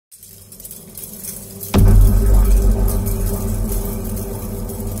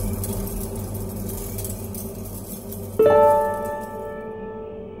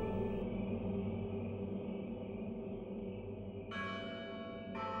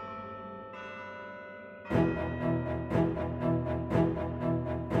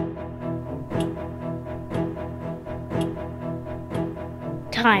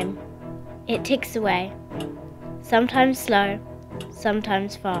Time. It ticks away. Sometimes slow,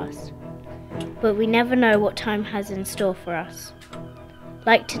 sometimes fast. But we never know what time has in store for us.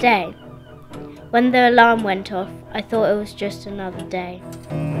 Like today. When the alarm went off, I thought it was just another day.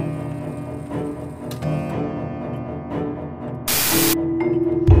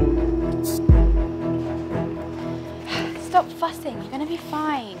 Stop fussing, you're gonna be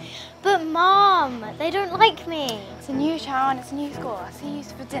fine. But Mom, they don't like me. It's a new town, it's a new school. I'll see you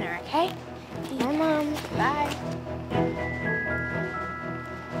for dinner, okay? Bye, Mom. Bye.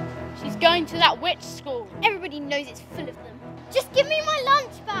 She's going to that witch school. Everybody knows it's full of them. Just give me my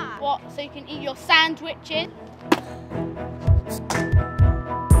lunch back. What, so you can eat your sandwiches?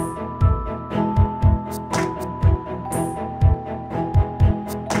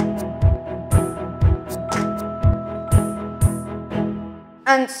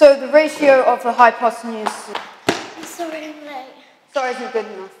 And so the ratio of the hypotenuse... I'm sorry I'm late. Sorry isn't good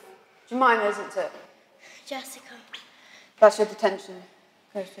enough. Jemima, isn't it? Jessica. That's your detention.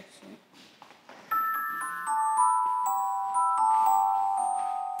 Go, Jessica.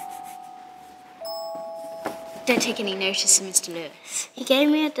 Don't take any notice of Mr. Lewis. He gave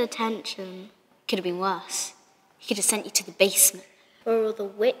me a detention. Could have been worse. He could have sent you to the basement. Where all the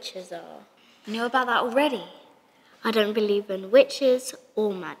witches are. You know about that already? I don't believe in witches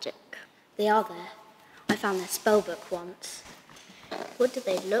or magic. They are there. I found their spell book once. What do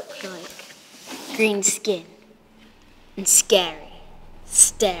they look like? Green skin. And scary,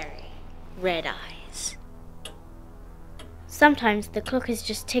 staring, red eyes. Sometimes the clock is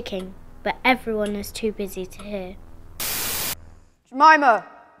just ticking, but everyone is too busy to hear. Jemima!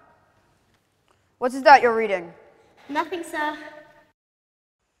 What is that you're reading? Nothing, sir.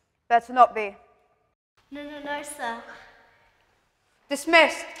 Better not be. No, sir.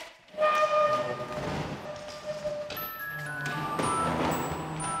 Dismissed.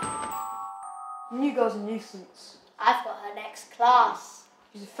 The new girl's a nuisance. I've got her next class.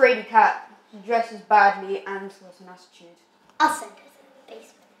 She's a fraidy cat. She dresses badly and has an attitude. I'll send her to the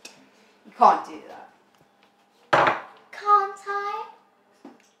basement. You can't do that. Can't I?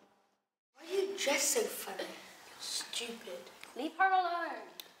 Why do you dress so funny? You're stupid. Leave her alone.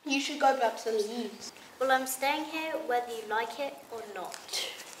 You should go back to Leeds. Well, I'm staying here whether you like it or not.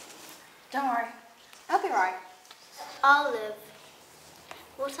 Don't worry. I'll be right. I'll live.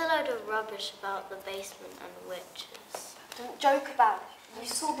 What a load of rubbish about the basement and the witches. Don't joke about it. You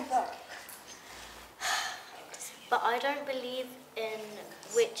saw the book. But I don't believe in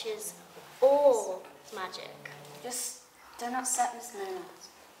witches or magic. Just don't upset Miss Luna.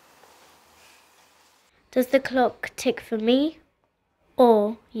 Does the clock tick for me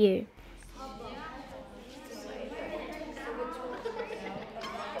or you?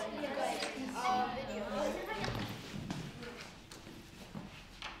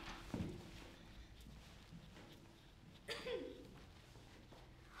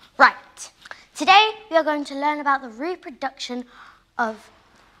 Right. Today we are going to learn about the reproduction of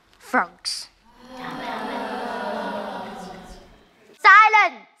frogs.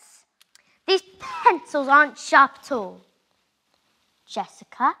 Silence! These pencils aren't sharp at all.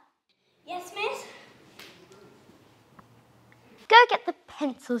 Jessica? Yes, miss? Go get the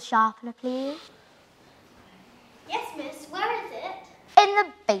pencil sharpener, please. Yes, miss. Where is it? In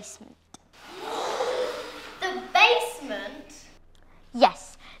the basement. The basement?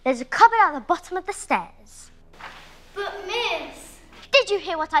 Yes, there's a cupboard at the bottom of the stairs. But, miss... Did you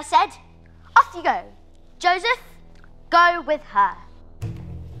hear what I said? Off you go. Joseph, go with her.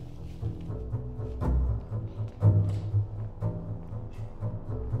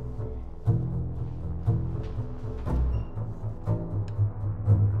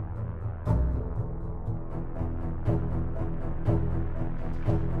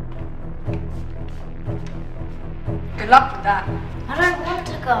 Good luck with that. I don't want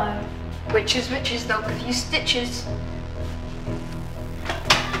to go. Witches, they'll give you stitches.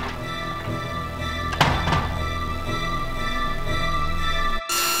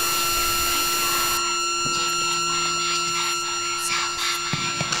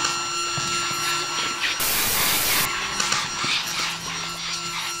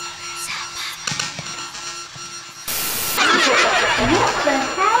 What the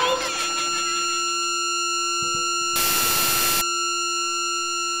hell?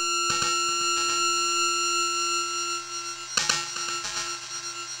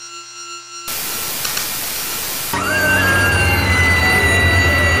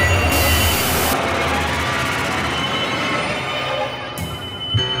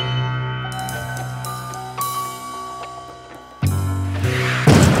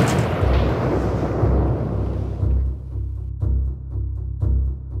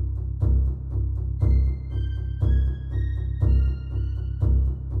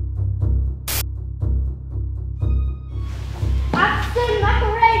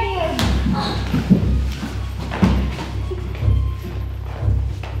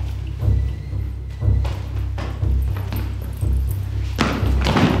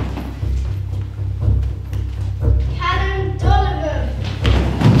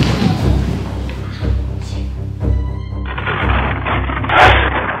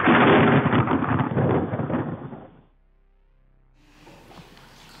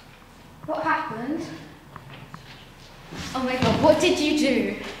 What happened? Oh my god, what did you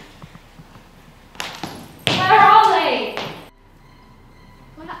do? Where are they?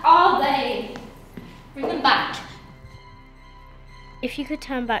 Where are they? Bring them back. If you could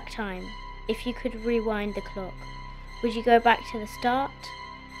turn back time, if you could rewind the clock, would you go back to the start?